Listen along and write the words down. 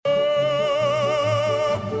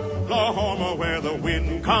Oklahoma, where the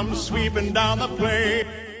wind comes sweeping down the plain.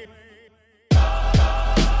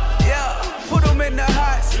 Yeah, put them in the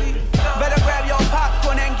hot seat. Better grab your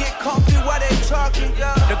popcorn and get comfy while they talking.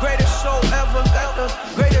 The greatest show ever, got the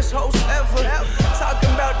greatest host ever. Talking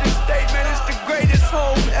about this statement, it's the greatest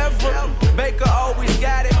home ever. Baker always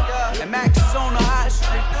got it, and Max is on the hot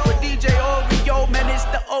street. With DJ Oreo, man, it's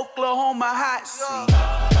the Oklahoma hot seat.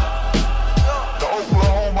 The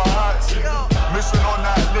Oklahoma hot seat. Missing or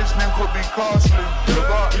not listening could be costly. You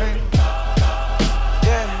got me?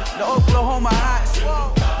 Yeah, the Oklahoma hot seat.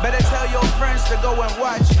 Better tell your friends to go and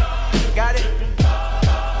watch it. Got it?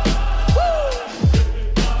 Woo!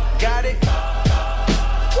 Got it?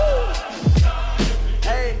 Woo!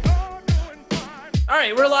 Hey. All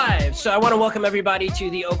right, we're live. So I want to welcome everybody to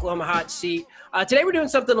the Oklahoma Hot Seat. Today we're doing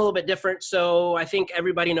something a little bit different. So I think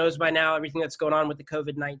everybody knows by now everything that's going on with the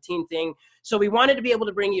COVID-19 thing. So we wanted to be able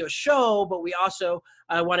to bring you a show, but we also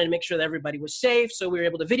wanted to make sure that everybody was safe. So we were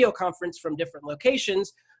able to video conference from different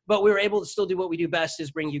locations, but we were able to still do what we do best, is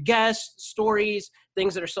bring you guests, stories,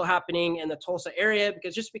 things that are still happening in the Tulsa area,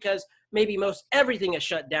 because maybe most everything is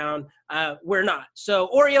shut down, we're not. So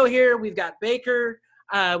Oreo here, we've got Baker,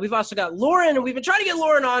 we've also got Lauren, and we've been trying to get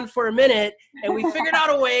Lauren on for a minute, and we figured out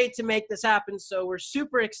a way to make this happen. So we're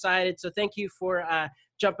super excited. So thank you for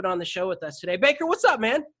jumping on the show with us today. Baker, what's up,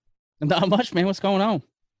 man? Not much, man. What's going on?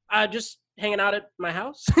 Just hanging out at my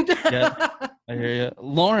house. Yeah, I hear you.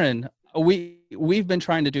 Lauren, we've been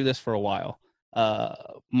trying to do this for a while.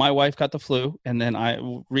 My wife got the flu, and then I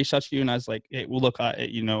reached out to you, and I was like, hey, well, look,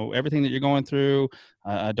 everything that you're going through,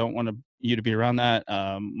 I don't want you to be around that.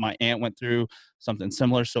 My aunt went through something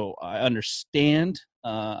similar, so I understand.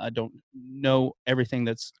 I don't know everything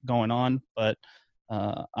that's going on, but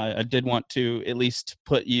I did want to at least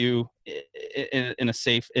put you in a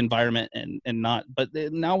safe environment and not, but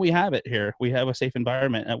now we have it here. We have a safe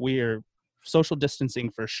environment, and we are social distancing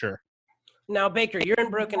for sure. Now, Baker, you're in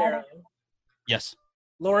Broken Arrow. Yes.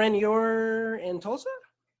 Lauren, you're in Tulsa?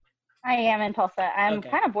 I am in Tulsa. I'm Okay.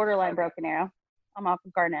 kind of borderline Broken Arrow. I'm off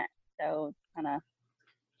of Garnett, so kind of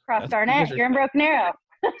cross Garnett. You're in Broken Arrow.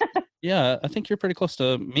 Yeah, I think you're pretty close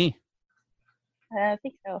to me. I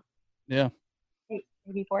think so. Yeah.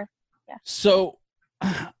 Maybe 4. Yeah. So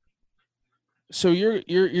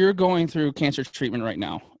you're going through cancer treatment right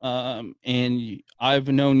now, and I've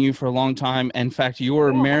known you for a long time. In fact, you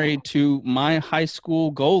were married to my high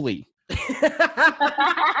school goalie.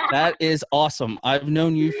 That is awesome. I've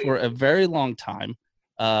known you for a very long time,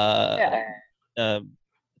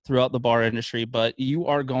 throughout the bar industry, but you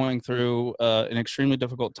are going through an extremely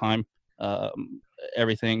difficult time.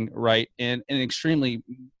 Everything right, and an extremely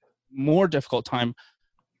more difficult time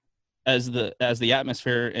as the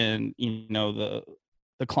atmosphere and the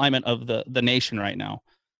climate of the nation right now.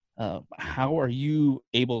 How are you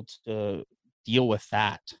able to deal with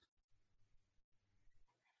that?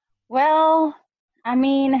 Well, I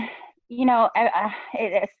mean,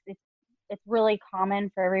 it's really common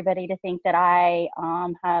for everybody to think that I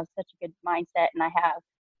have such a good mindset and I have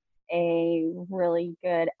a really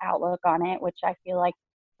good outlook on it, which I feel like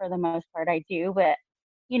for the most part I do. But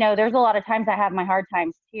there's a lot of times I have my hard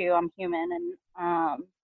times too. I'm human, and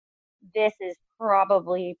this is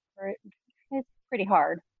probably it's pretty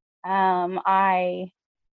hard. I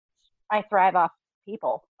thrive off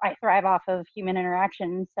people. I thrive off of human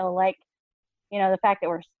interaction. So the fact that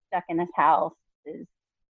we're stuck in this house is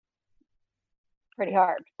pretty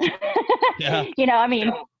hard. Yeah.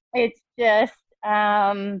 It's just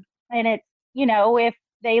and it's if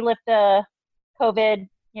they lift the COVID,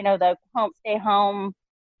 the stay home,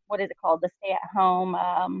 what is it called? The stay at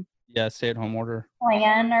home Stay at home order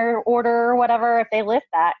plan or order or whatever. If they lift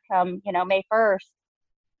that come, May 1st,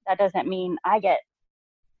 that doesn't mean I get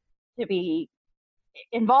to be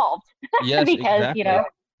involved. Yes, because, exactly.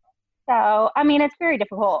 So, it's very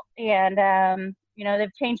difficult. And,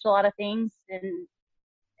 they've changed a lot of things. And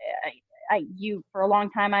for a long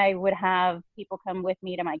time, I would have people come with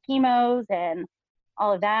me to my chemos and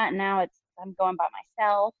all of that. And now I'm going by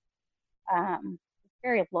myself. It's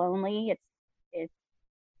very lonely. It's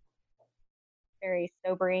very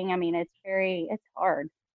sobering. It's hard.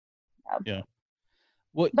 Yeah.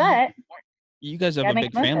 Well, but you guys have a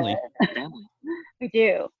big family. We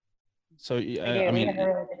do. So We have a really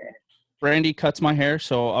good- Brandy cuts my hair,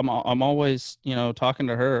 so I'm always talking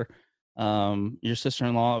to her. Your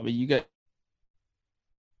sister-in-law, but you get.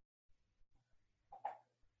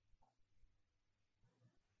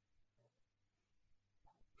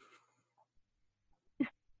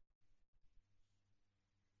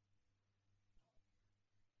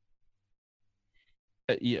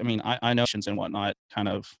 I know and whatnot kind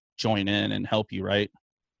of join in and help you, right?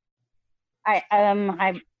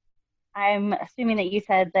 I'm assuming that you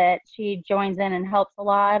said that she joins in and helps a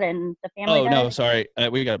lot, and the family. Oh does? no, sorry,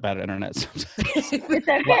 we got bad internet. It's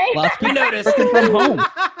okay. Lots of We people noticed. working from home.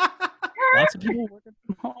 Lots of people working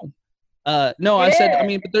from home. No, I said, I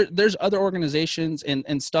mean, but there's other organizations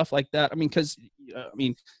and stuff like that. I mean, because I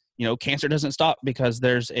mean, cancer doesn't stop because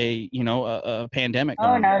there's a pandemic.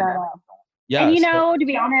 Oh, no. Yeah. And to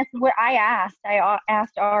be honest, what I asked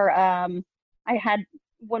our I had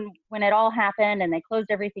when it all happened and they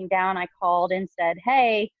closed everything down, I called and said,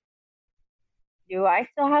 hey, do I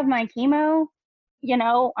still have my chemo?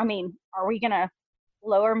 I mean, are we gonna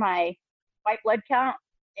lower my white blood count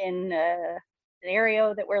in the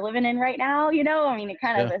scenario that we're living in right now? I mean, it's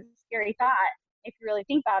kind of a scary thought if you really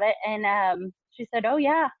think about it. And she said, oh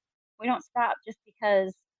yeah, we don't stop just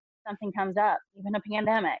because something comes up, even a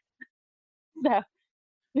pandemic. So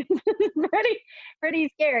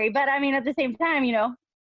pretty scary. But I mean, at the same time,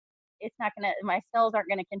 it's not my cells aren't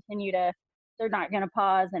gonna continue to. They're not gonna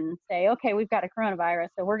pause and say, okay, we've got a coronavirus,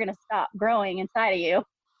 so we're gonna stop growing inside of you.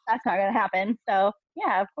 That's not gonna happen. So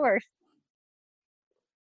yeah, of course.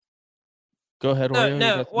 Go ahead, Oreo.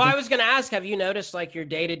 No. Well, I was going to ask, have you noticed like your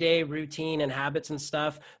day-to-day routine and habits and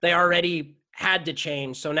stuff, they already had to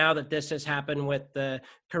change. So now that this has happened with the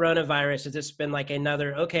coronavirus, has this been like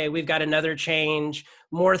okay, we've got another change,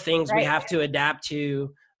 more things we have to adapt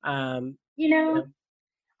to? I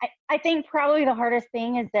think probably the hardest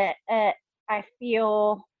thing is that I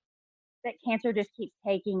feel that cancer just keeps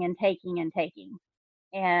taking and taking and taking.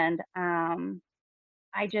 And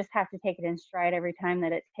I just have to take it in stride every time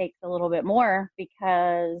that it takes a little bit more,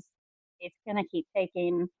 because it's going to keep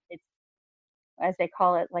taking. It's, as they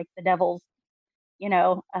call it, like the devil's,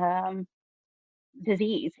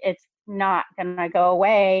 disease. It's not going to go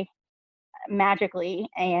away magically.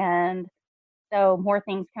 And so more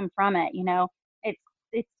things come from it.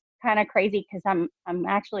 It's kind of crazy because I'm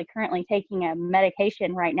actually currently taking a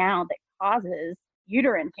medication right now that causes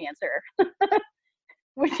uterine cancer,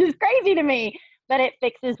 which is crazy to me. But it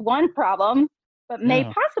fixes one problem, but may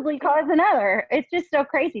possibly cause another. It's just so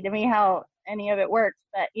crazy to me how any of it works.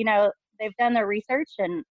 But, they've done their research,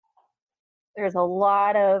 and there's a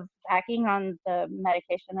lot of backing on the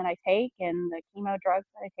medication that I take and the chemo drugs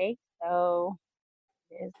that I take. So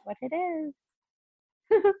it is what it is.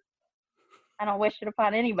 I don't wish it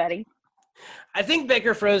upon anybody. I think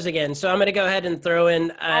Baker froze again, so I'm going to go ahead and throw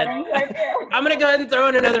in. I'm going to go ahead and throw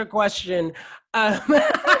in another question.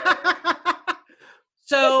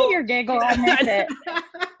 So your giggle, I missed it.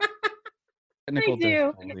 Technical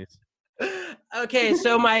difficulties. Okay,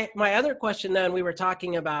 so my other question then, we were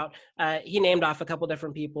talking about, he named off a couple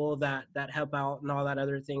different people that help out and all that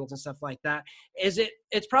other things and stuff like that.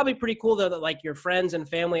 It's probably pretty cool though that like your friends and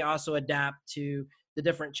family also adapt to the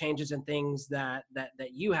different changes and things that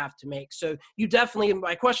you have to make. So you definitely,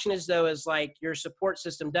 my question is though, is like your support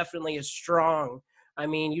system definitely is strong. I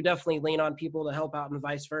mean, you definitely lean on people to help out and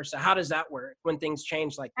vice versa. How does that work when things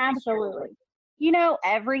change like this? Absolutely.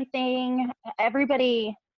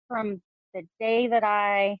 Everybody from the day that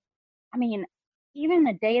even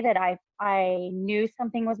the day that I knew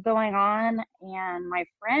something was going on, and my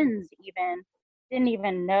friends even didn't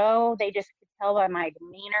even know, they just could tell by my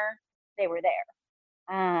demeanor, they were there.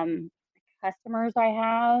 Customers I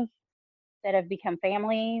have that have become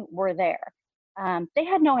family were there. They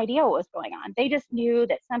had no idea what was going on. They just knew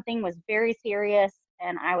that something was very serious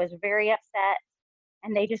and I was very upset,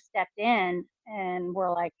 and they just stepped in and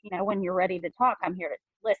were like, when you're ready to talk, I'm here to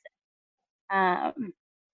listen.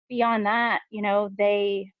 Beyond that,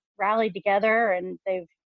 they rallied together and they've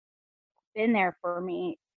been there for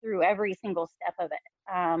me through every single step of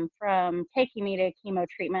it, from taking me to chemo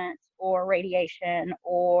treatments or radiation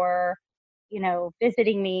or,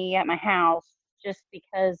 visiting me at my house just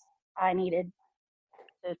because I needed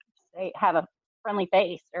to have a friendly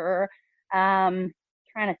face, or trying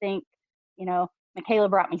to think, Michaela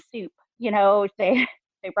brought me soup,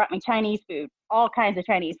 they brought me Chinese food, all kinds of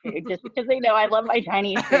Chinese food, just because they know I love my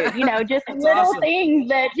Chinese food, just little awesome. things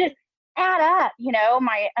that just add up.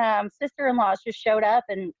 My sister-in-laws just showed up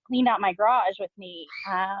and cleaned out my garage with me,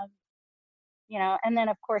 and then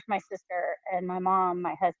of course my sister and my mom,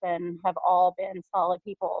 my husband, have all been solid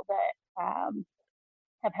people that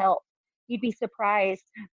have helped. You'd be surprised.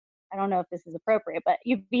 I don't know if this is appropriate, but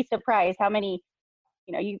you'd be surprised how many,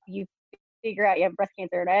 you figure out you have breast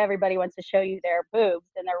cancer and everybody wants to show you their boobs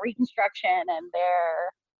and their reconstruction and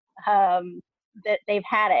their that they've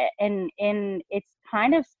had it, and it's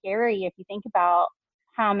kind of scary if you think about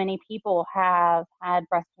how many people have had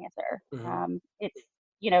breast cancer. Mm-hmm. It's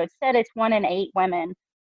said it's 1 in 8 women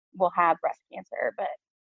will have breast cancer, but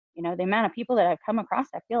the amount of people that I've come across,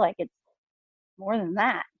 I feel like it's more than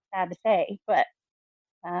that, sad to say. But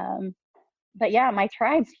yeah, my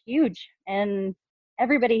tribe's huge, and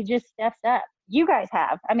everybody just steps up. You guys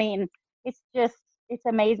have. I mean, it's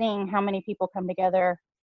amazing how many people come together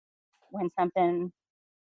when something,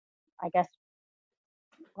 I guess,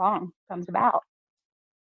 wrong comes about.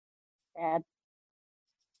 Sad.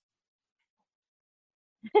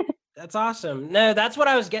 That's awesome. No, that's what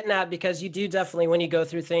I was getting at, because you do definitely, when you go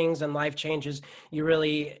through things and life changes, you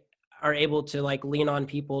really are able to like lean on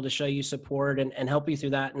people to show you support and help you through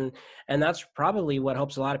that. And that's probably what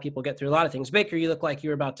helps a lot of people get through a lot of things. Baker, you look like you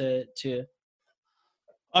were about to.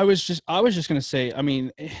 I was just going to say, I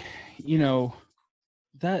mean, you know,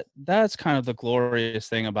 that's kind of the glorious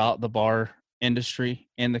thing about the bar industry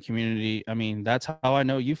and the community. I mean, that's how I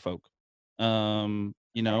know you folk. You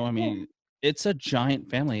know, I mean, it's a giant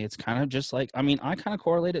family. It's kind of just like, I mean, I kind of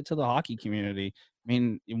correlate it to the hockey community. I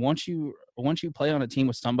mean, once you play on a team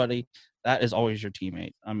with somebody, that is always your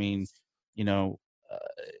teammate. I mean, you know,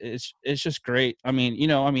 it's just great. I mean, you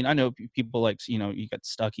know, I know people like, you know, you got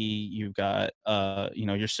Stucky, you've got, you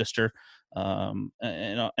know, your sister, and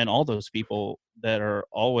all those people that are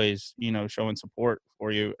always, you know, showing support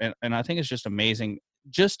for you. And I think it's just amazing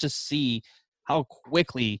just to see how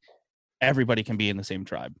quickly everybody can be in the same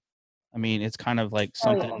tribe. I mean, it's kind of like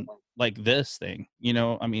something like this thing, you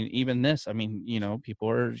know, I mean, even this, I mean, you know, people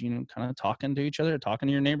are, you know, kind of talking to each other, talking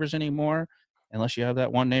to your neighbors anymore, unless you have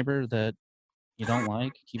that one neighbor that you don't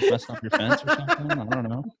like, keeps messing up your fence or something. I don't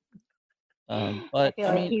know. But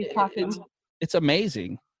I mean, it's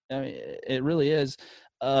amazing. I mean, it really is.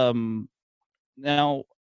 Now,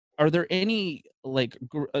 are there any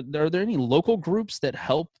local groups that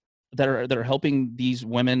that are helping these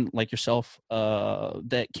women like yourself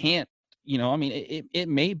that can't, you know, I mean, it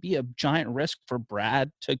may be a giant risk for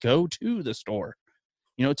Brad to go to the store,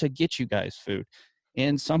 you know, to get you guys food.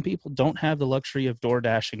 And some people don't have the luxury of door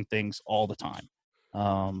dashing things all the time.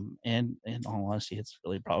 And in all honesty, it's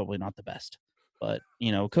really probably not the best. But,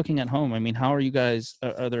 you know, cooking at home, I mean, how are you guys?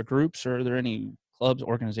 Are there groups, or are there any clubs,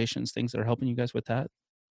 organizations, things that are helping you guys with that?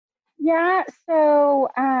 Yeah, so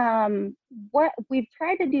what we've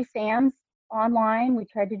tried to do Sam's online, we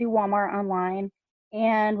tried to do Walmart online,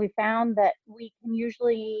 and we found that we can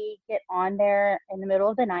usually get on there in the middle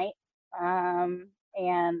of the night and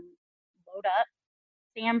load up.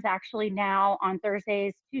 Sam's actually now on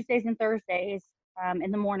Tuesdays and Thursdays in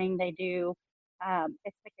the morning, they do,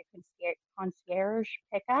 it's like a concierge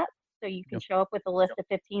pickup. So you can show up with a list of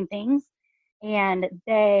 15 things, and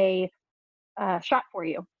they shop for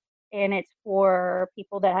you. And it's for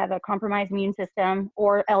people that have a compromised immune system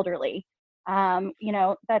or elderly. You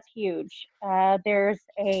know, that's huge. There's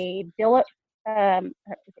a Dillup, is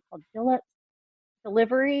it called Dillup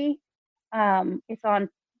Delivery? It's on,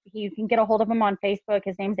 you can get a hold of him on Facebook.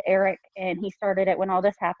 His name's Eric, and he started it when all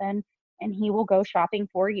this happened. And he will go shopping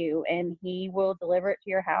for you, and he will deliver it to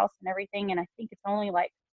your house and everything. And I think it's only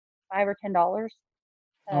like $5 or $10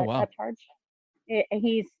 upcharge.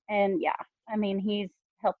 He's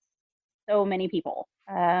helped so many people.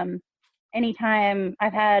 Anytime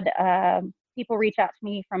I've had people reach out to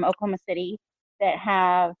me from Oklahoma City that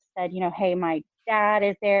have said, you know, hey, my dad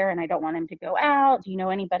is there and I don't want him to go out. Do you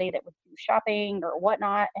know anybody that would do shopping or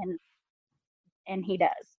whatnot? And he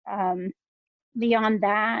does. Beyond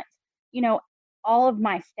that, you know, all of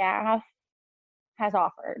my staff has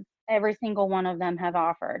offered. Every single one of them have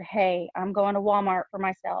offered, hey, I'm going to Walmart for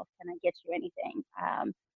myself. Can I get you anything?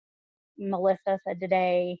 Melissa said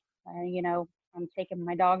today, you know, I'm taking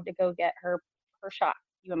my dog to go get her shot.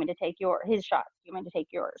 You want me to take his shots? You want me to take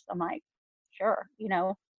yours? I'm like, sure, you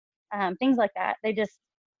know, things like that.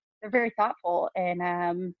 They're very thoughtful. And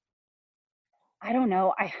I don't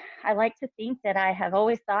know. I like to think that I have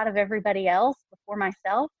always thought of everybody else before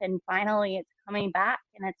myself, and finally it's coming back.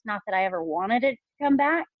 And it's not that I ever wanted it to come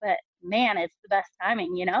back, but man, it's the best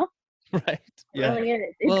timing, you know? Right. Yeah. It really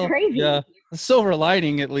is. It's crazy. Yeah. The silver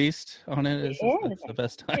lining, at least, on it is it's the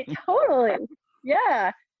best time. Totally.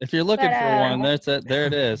 Yeah. If you're looking for one, that's it. There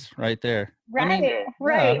it is, right there. Right.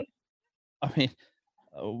 I mean,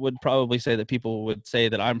 I would probably say that people would say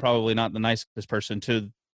that I'm probably not the nicest person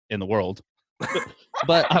in the world.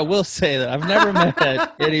 But I will say that I've never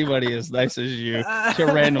met anybody as nice as you to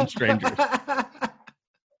random strangers.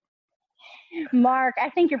 Mark, I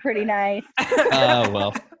think you're pretty nice.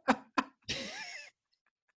 Well.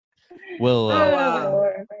 Well,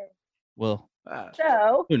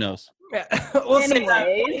 so who knows? Yeah. We'll save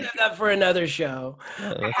Anyways. that for another show.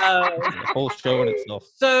 That's a whole show in itself.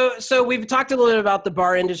 So we've talked a little bit about the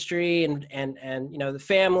bar industry and the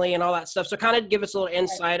family and all that stuff. So kind of give us a little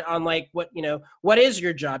insight on like what is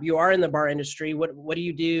your job? You are in the bar industry. What do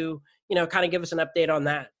you do? Kind of give us an update on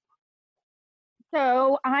that.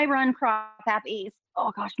 So I run Crop Happies.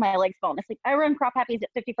 Oh gosh, my leg's falling asleep. I run Crop Happies at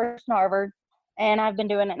 51st and Harvard, and I've been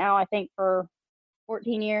doing it now, I think, for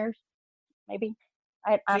 14 years, maybe.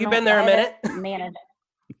 You've been there a minute?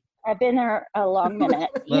 I've been there a long minute.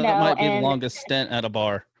 That might be the longest stint at a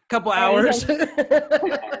bar. Couple hours.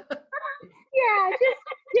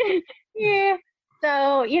 Yeah.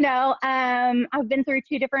 So, I've been through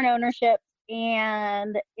 2 different ownerships,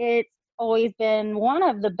 and it's always been one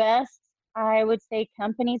of the best, I would say,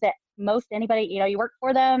 companies that most anybody, you work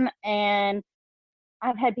for them. And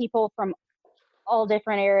I've had people from all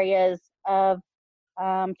different areas of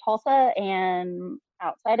Tulsa and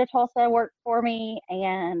outside of Tulsa work for me,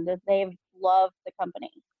 and they've loved the company.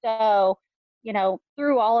 So,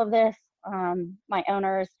 through all of this, my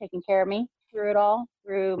owner is taking care of me through it all,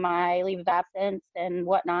 through my leave of absence and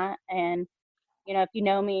whatnot. And, if you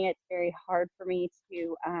know me, it's very hard for me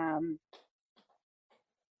to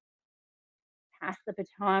pass the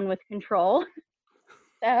baton with control.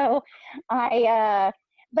 So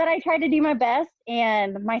but I tried to do my best,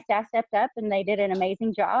 and my staff stepped up and they did an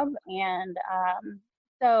amazing job. And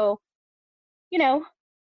so, we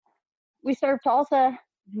served Tulsa.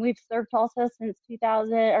 We've served Tulsa since since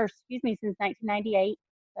 1998.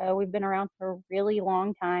 So we've been around for a really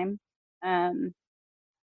long time. And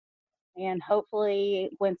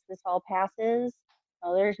hopefully once this all passes,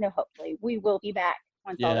 well, there's no hopefully, we will be back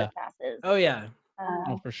once all this passes. Oh yeah.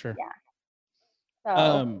 For sure. Yeah.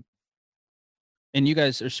 So and you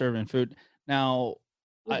guys are serving food now.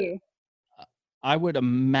 we do. I would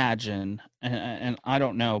imagine, and I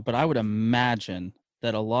don't know, but I would imagine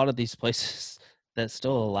that a lot of these places that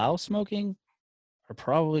still allow smoking are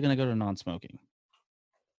probably going to go to non-smoking.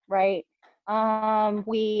 Right.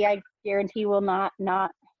 I guarantee we'll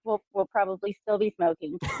we'll probably still be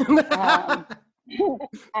smoking. I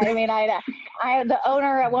mean, the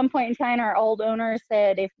owner at one point in time, our old owner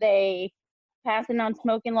said if they pass a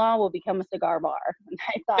non-smoking law, we'll become a cigar bar. And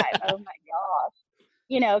I thought, oh my gosh,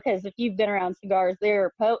 because if you've been around cigars,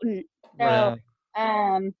 they're potent. So,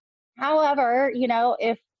 however,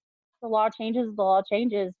 if the law changes, the law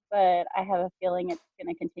changes, but I have a feeling it's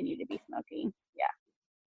going to continue to be smoking. Yeah.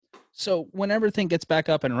 So when everything gets back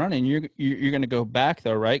up and running, you're going to go back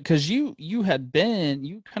though, right? Because you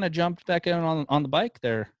kind of jumped back in on the bike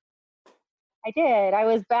there. I did. I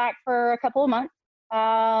was back for a couple of months,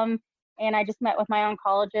 and I just met with my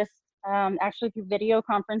oncologist, actually through video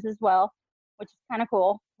conference as well, which is kind of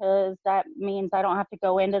cool because that means I don't have to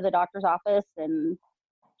go into the doctor's office and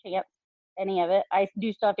chance any of it. I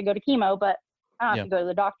do still have to go to chemo, but I don't have to go to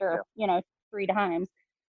the doctor, 3 times.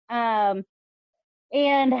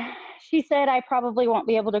 And she said I probably won't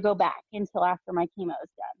be able to go back until after my chemo is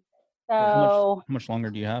done. So how much longer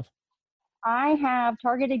do you have? I have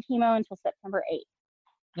targeted chemo until September 8th.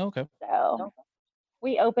 Okay. So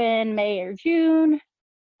we open May or June.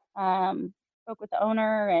 Spoke with the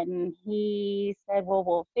owner, and he said, well,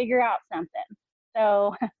 we'll figure out something.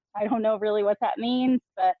 So I don't know really what that means,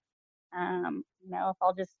 but if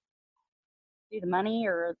I'll just do the money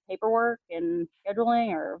or paperwork and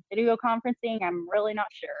scheduling or video conferencing, I'm really not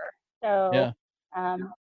sure. So,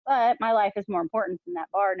 but my life is more important than that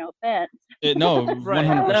bar. No offense. No,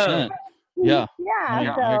 100%. Yeah. Yeah. I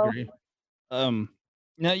agree.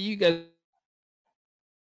 Now you guys.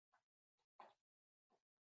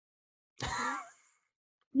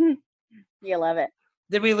 You love it.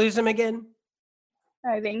 Did we lose him again?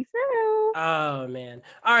 I think so. Oh man.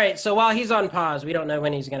 All right. So while he's on pause, we don't know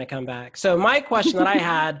when he's going to come back. So my question that I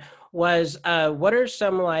had was, what are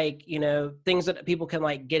some things that people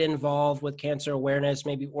can get involved with cancer awareness,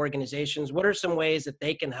 maybe organizations? What are some ways that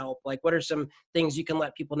they can help? What are some things you can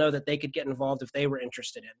let people know that they could get involved if they were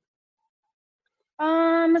interested in?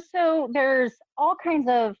 So there's all kinds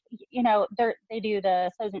of, they do the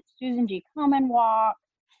Susan G. Komen walk.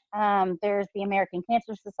 There's the American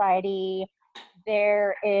Cancer Society.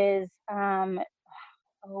 There is,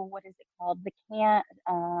 what is it called? The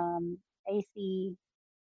AC,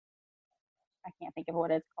 I can't think of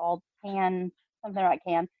what it's called. Something like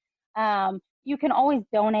can. You can always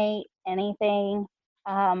donate anything.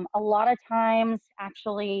 A lot of times,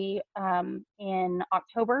 actually, in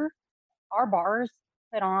October, our bars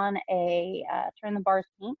put on a Turn the Bars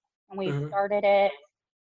Pink, and we started it,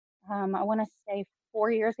 I want to say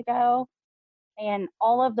 4 years ago, and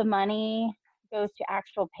all of the money goes to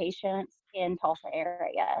actual patients in Tulsa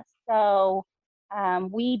area. So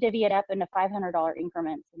we divvy it up into $500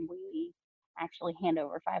 increments, and we actually hand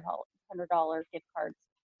over $500 gift cards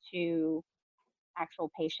to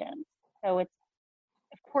actual patients. So it's,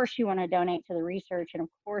 of course, you want to donate to the research, and of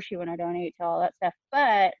course, you want to donate to all that stuff.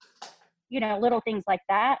 But little things like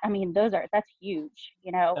that. I mean, that's huge.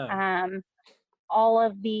 All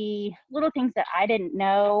of the little things that I didn't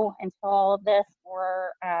know until all of this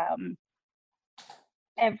were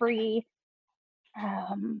every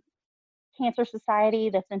cancer society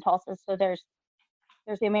that's in Tulsa. So there's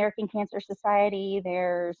the American Cancer Society.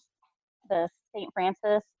 There's the St.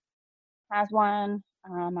 Francis has one.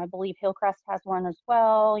 I believe Hillcrest has one as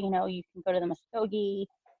well. You can go to the Muskogee.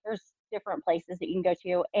 There's different places that you can go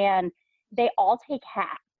to, and they all take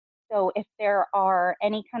hats. So if there are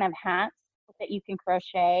any kind of hats that you can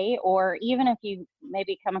crochet, or even if you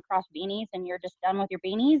maybe come across beanies and you're just done with your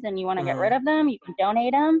beanies and you want to get rid of them, you can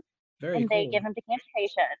donate them. Very and cool. They give them to cancer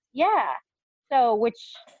patients. Yeah. So,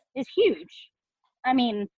 which is huge. I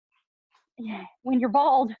mean, when you're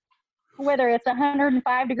bald, whether it's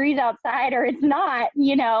 105 degrees outside or it's not,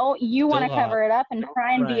 you want to cover it up and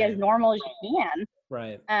try and be as normal as you can.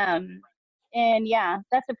 Right. And yeah,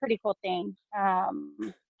 that's a pretty cool thing.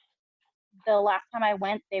 The last time I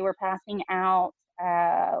went, they were passing out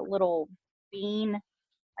little bean,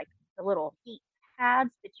 like the little heat pads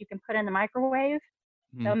that you can put in the microwave.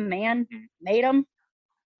 Some man made them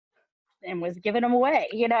and was giving them away,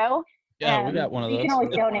 Yeah, we got one of those. You can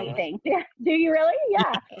always donate things. Yeah. Do you really?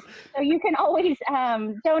 Yeah. So you can always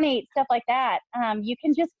donate stuff like that. You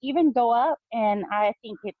can just even go up, and I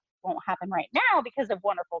think it won't happen right now because of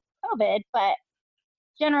wonderful COVID, but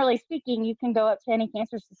generally speaking, you can go up to any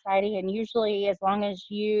cancer society, and usually as long as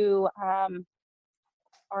you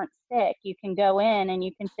aren't sick, you can go in and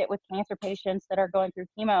you can sit with cancer patients that are going through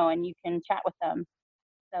chemo, and you can chat with them.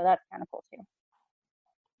 So that's kind of cool too.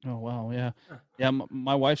 Oh, wow. Yeah. Yeah.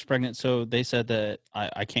 My wife's pregnant, so they said that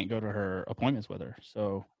I can't go to her appointments with her.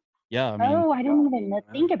 So, yeah. I mean, I didn't even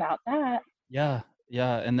think about that. Yeah.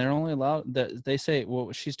 Yeah. And they're only allowed that they say,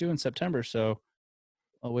 well, she's due in September. So,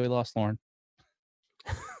 we lost Lauren.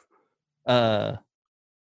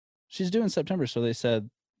 She's due in September. So they said,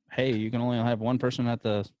 hey, you can only have one person at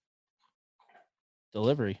the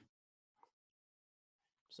delivery.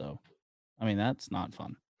 So, I mean, that's not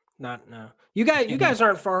fun. No. You guys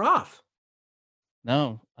aren't far off.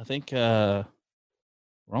 No, I think we're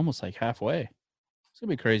almost like halfway. It's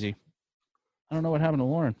gonna be crazy. I don't know what happened to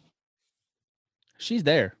Lauren. She's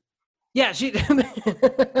there. Yeah, she's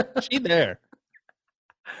there.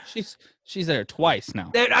 She's there twice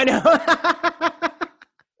now. I know.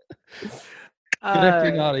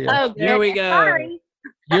 Connecting audio. Oh, there we go. Sorry.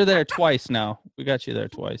 You're there twice now. We got you there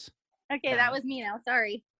twice. Okay, that was me now.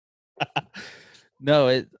 Sorry.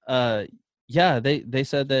 No, yeah, they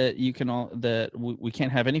said that you can we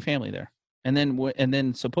can't have any family there, and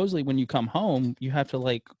then supposedly when you come home, you have to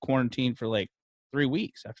like quarantine for like 3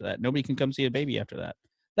 weeks after that. Nobody can come see a baby after that.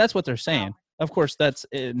 That's what they're saying. Wow. Of course, that's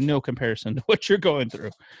no comparison to what you're going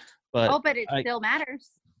through. But but it still matters.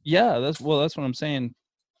 Yeah, that's what I'm saying.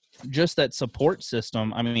 Just that support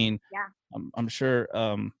system. I mean, yeah, I'm sure.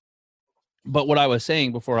 But what I was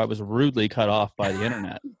saying before I was rudely cut off by the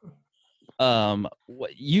internet.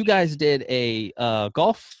 You guys did a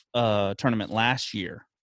golf tournament last year.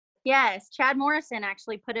 Yes, Chad Morrison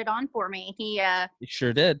actually put it on for me. He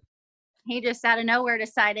sure did. He just out of nowhere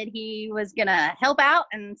decided he was gonna help out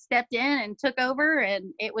and stepped in and took over,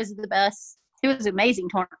 and it was the best. It was an amazing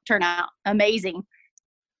turnout. Amazing.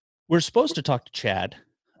 We're supposed to talk to Chad.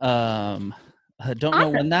 I don't know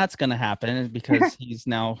when that's going to happen because he's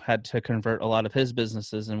now had to convert a lot of his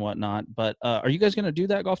businesses and whatnot. But are you guys going to do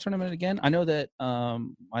that golf tournament again? I know that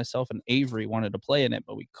myself and Avery wanted to play in it,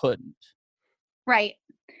 but we couldn't. Right.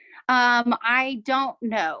 I don't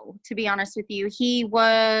know, to be honest with you. He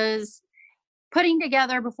was putting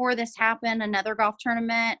together before this happened another golf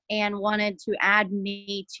tournament and wanted to add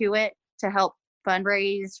me to it to help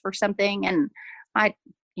fundraise for something. And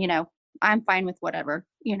I'm fine with whatever,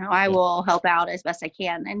 I will help out as best I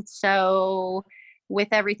can. And so with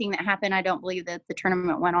everything that happened, I don't believe that the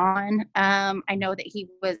tournament went on. I know that he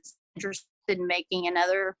was interested in making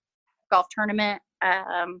another golf tournament,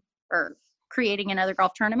 or creating another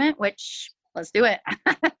golf tournament, which let's do it.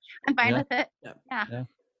 I'm fine with it. Yeah.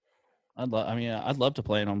 I'd love to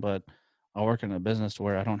play in them, but I work in a business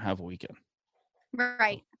where I don't have a weekend.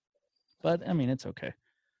 Right. But it's okay.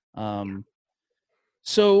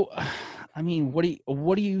 So,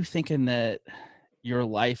 what are you thinking that your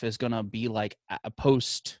life is going to be like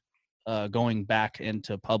post going back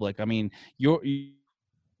into public? I mean,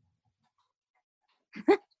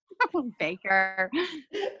 Baker.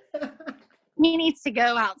 He needs to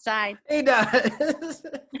go outside. He does.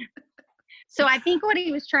 So I think what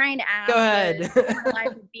he was trying to ask Go ahead. was what life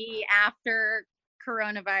would be after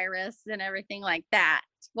coronavirus and everything like that.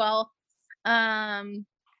 Well, I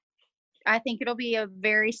think it'll be a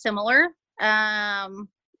very similar.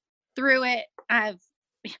 Through it, I've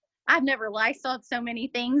never Lysoled so many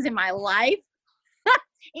things in my life.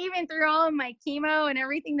 Even through all of my chemo and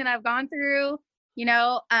everything that I've gone through, you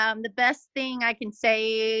know, the best thing I can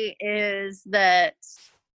say is that,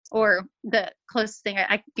 or the closest thing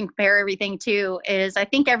I can compare everything to is I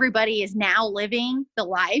think everybody is now living the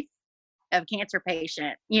life of a cancer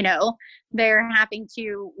patient. You know, they're having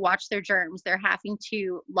to watch their germs. They're having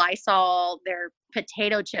to Lysol their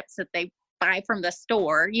potato chips that they buy from the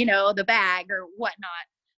store, you know, the bag or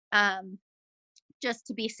whatnot, just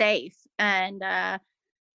to be safe. And,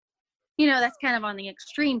 you know, that's kind of on the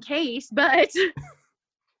extreme case, but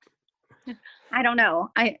I don't know.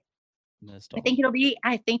 I think it'll be,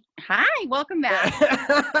 hi, welcome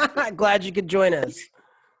back. Glad you could join us.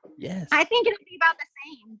 Yes. I think it'll be about the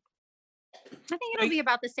same. I think it'll be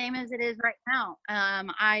about the same as it is right now.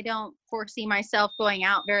 I don't foresee myself going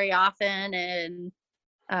out very often, and,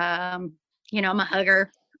 you know, I'm a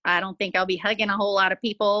hugger. I don't think I'll be hugging a whole lot of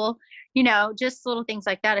people, you know, just little things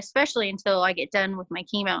like that, especially until I get done with my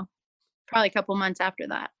chemo. Probably a couple months after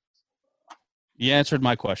that. You answered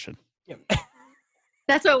my question.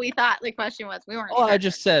 That's what we thought the question was. We weren't. Oh, sure. I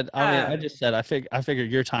just said. I figured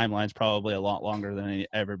your timeline's probably a lot longer than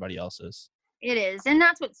everybody else's. It is, and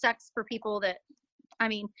that's what sucks for people that. I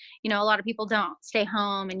mean, you know, a lot of people don't stay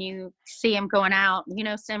home, and you see him going out. You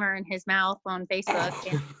know, Simmer in his mouth on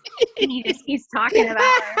Facebook, and he just keeps talking about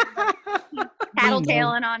it. He's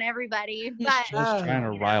tattletaling on everybody. He's But just trying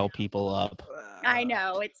to rile people up. I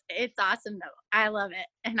know it's awesome though. I love it,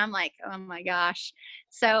 and I'm like, oh my gosh.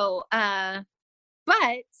 So,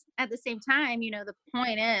 but at the same time, you know, the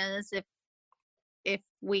point is, if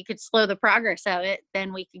we could slow the progress of it,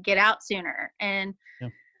 then we could get out sooner. And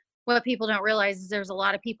what people don't realize is there's a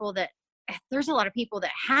lot of people that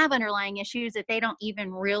have underlying issues that they don't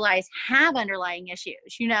even realize have underlying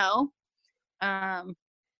issues. You know,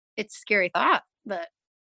 it's a scary thought, but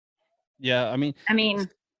yeah, I mean.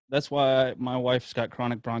 That's why my wife's got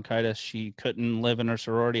chronic bronchitis. She couldn't live in her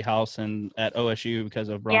sorority house and at OSU because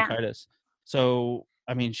of bronchitis. Yeah. So,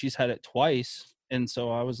 I mean, she's had it twice. And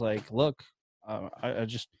so I was like, look,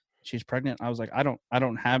 she's pregnant. I was like, I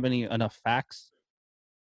don't have enough facts.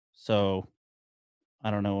 So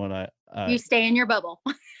I don't know what you stay in your bubble.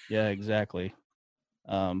 Yeah, exactly.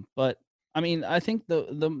 But I mean, I think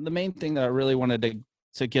the main thing that I really wanted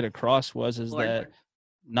to get across was that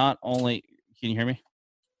not only, can you hear me?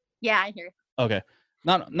 Yeah, I hear. Okay.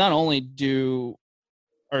 Not only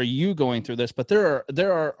are you going through this, but there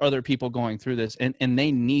are other people going through this, and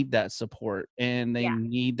they need that support, and they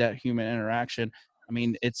need that human interaction. I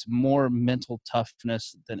mean, it's more mental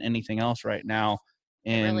toughness than anything else right now.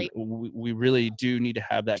 And we really do need to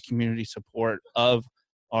have that community support of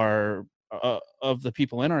the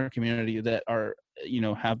people in our community that are, you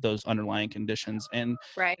know, have those underlying conditions, and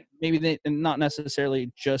maybe not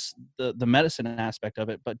necessarily just the medicine aspect of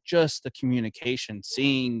it, but just the communication,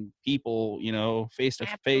 seeing people, you know, face to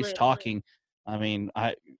face, talking. I mean,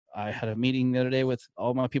 I had a meeting the other day with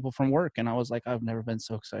all my people from work, and I was like, I've never been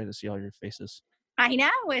so excited to see all your faces. I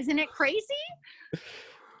know, isn't it crazy?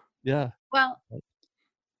 Yeah. Well,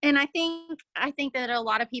 and I think that a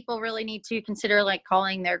lot of people really need to consider like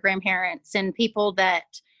calling their grandparents and people that,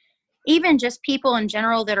 even just people in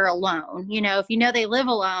general that are alone. You know, if you know they live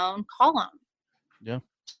alone, call them. Yeah.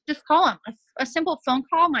 Just call them. A simple phone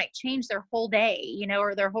call might change their whole day, you know,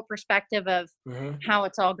 or their whole perspective of how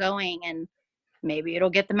it's all going. And maybe it'll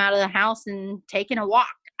get them out of the house and taking a walk.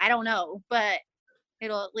 I don't know, but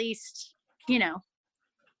it'll at least, you know,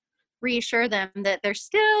 reassure them that we're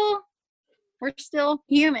still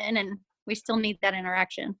human and we still need that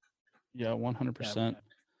interaction. Yeah, 100%.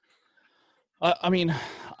 I mean,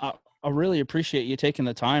 I really appreciate you taking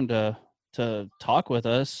the time to talk with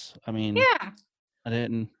us. I mean,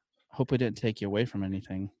 I hope we didn't take you away from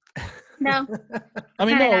anything. No. I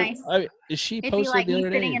mean, no. Nice. She It'd posted be like the me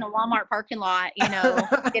other sitting day. in a Walmart parking lot, you know,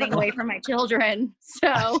 getting away from my children.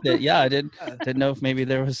 So I didn't know if maybe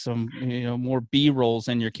there was some, you know, more B-rolls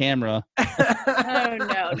in your camera. Oh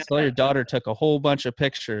no. I saw your daughter took a whole bunch of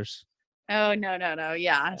pictures. Oh no.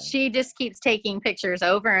 Yeah. She just keeps taking pictures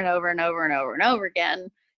over and over and over and over and over again.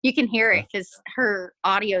 You can hear it because her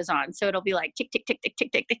audio's on. So it'll be like tick, tick, tick, tick,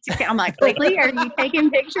 tick, tick, tick, tick. I'm like, lately, are you taking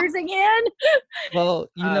pictures again? Well,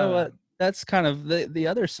 you know what? That's kind of the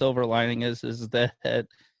other silver lining is that,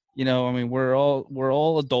 you know, I mean, we're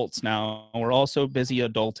all adults now. We're all so busy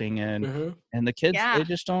adulting, and the kids, Yeah.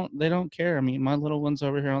 they don't care. I mean, my little one's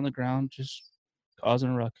over here on the ground just causing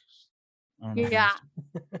a ruckus. I don't know. Yeah.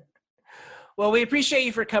 Well, we appreciate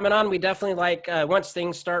you for coming on. We definitely like once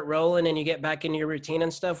things start rolling and you get back into your routine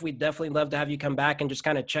and stuff, we'd definitely love to have you come back and just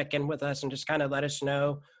kind of check in with us and just kind of let us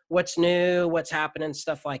know what's new, what's happening,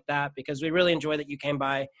 stuff like that, because we really enjoy that you came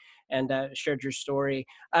by and shared your story.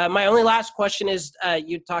 My only last question is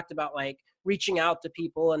you talked about like reaching out to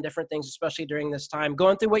people and different things, especially during this time,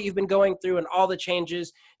 going through what you've been going through and all the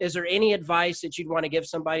changes. Is there any advice that you'd want to give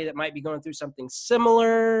somebody that might be going through something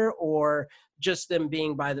similar, or just them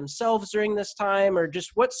being by themselves during this time, or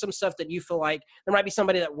just what's some stuff that you feel like there might be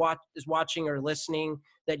somebody that is watching or listening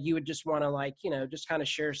that you would just want to like, you know, just kind of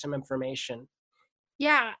share some information?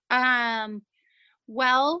 Yeah.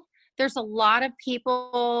 Well, there's a lot of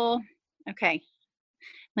people. Okay.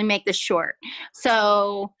 Let me make this short.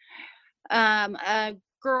 So, a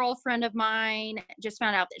girlfriend of mine just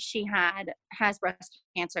found out that she has breast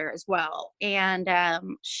cancer as well. And,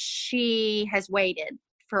 she has waited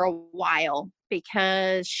for a while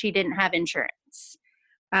because she didn't have insurance.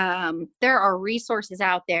 There are resources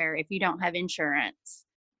out there if you don't have insurance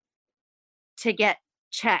to get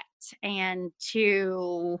checked and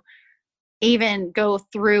to even go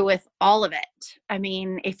through with all of it. I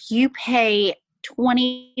mean, if you pay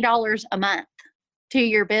 $20 a month to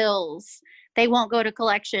your bills, they won't go to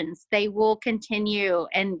collections. They will continue,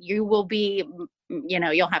 and you will be, you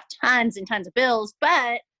know, you'll have tons and tons of bills,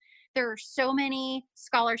 but there are so many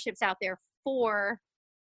scholarships out there for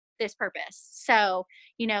this purpose. So,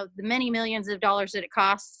 you know, the many millions of dollars that it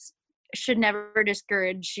costs should never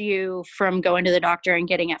discourage you from going to the doctor and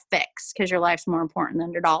getting it fixed, because your life's more important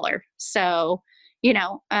than your dollar. So, you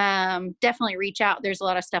know, definitely reach out. There's a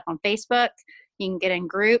lot of stuff on Facebook. You can get in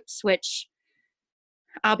groups, which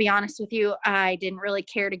I'll be honest with you, I didn't really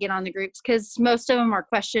care to get on the groups because most of them are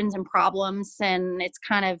questions and problems, and it's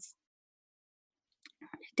kind of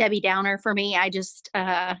Debbie Downer for me. I just,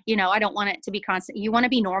 you know, I don't want it to be constant. You want to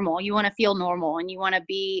be normal. You want to feel normal, and you want to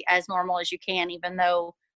be as normal as you can, even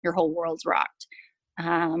though your whole world's rocked.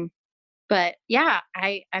 But yeah,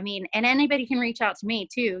 I mean, and anybody can reach out to me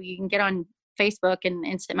too. You can get on Facebook and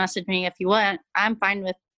instant message me if you want. I'm fine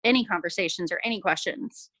with any conversations or any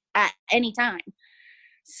questions at any time.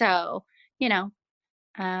 So, you know,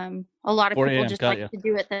 a lot of people just like to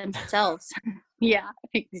do it themselves. Yeah,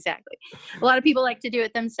 exactly. A lot of people like to do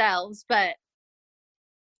it themselves, but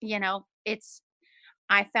you know,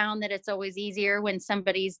 I found that it's always easier when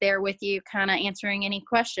somebody's there with you, kind of answering any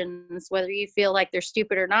questions, whether you feel like they're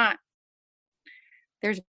stupid or not.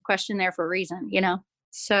 There's a question there for a reason, you know?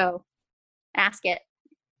 So ask it.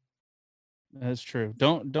 That's true.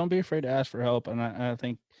 Don't be afraid to ask for help. And I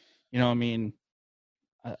think, you know, I mean,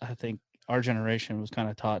 I think our generation was kind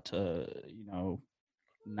of taught to, you know,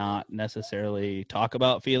 not necessarily talk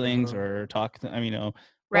about feelings or talk, I mean, you know,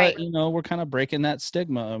 right. But, you know, we're kind of breaking that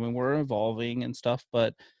stigma. I mean, we're evolving and stuff,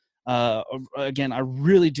 but again, I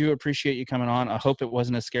really do appreciate you coming on. I hope it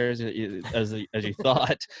wasn't as scary as you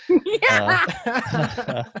thought.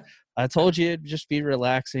 I told you it'd just be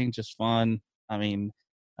relaxing, just fun. I mean,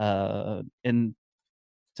 and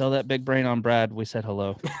tell that big brain on Brad we said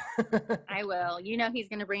hello. I will. You know he's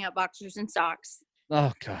going to bring up boxers and socks.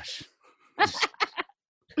 Oh, gosh.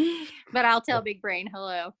 But I'll tell Big Brain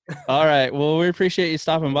hello. All right. Well, we appreciate you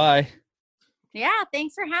stopping by. Yeah.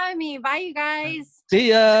 Thanks for having me. Bye, you guys. See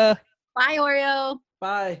ya. Bye, Oreo.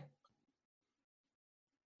 Bye.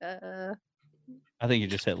 I think you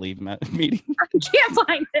just hit leave meeting. I can't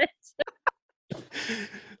find it.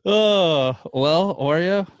 Oh, well,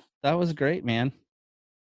 Oreo, that was great, man.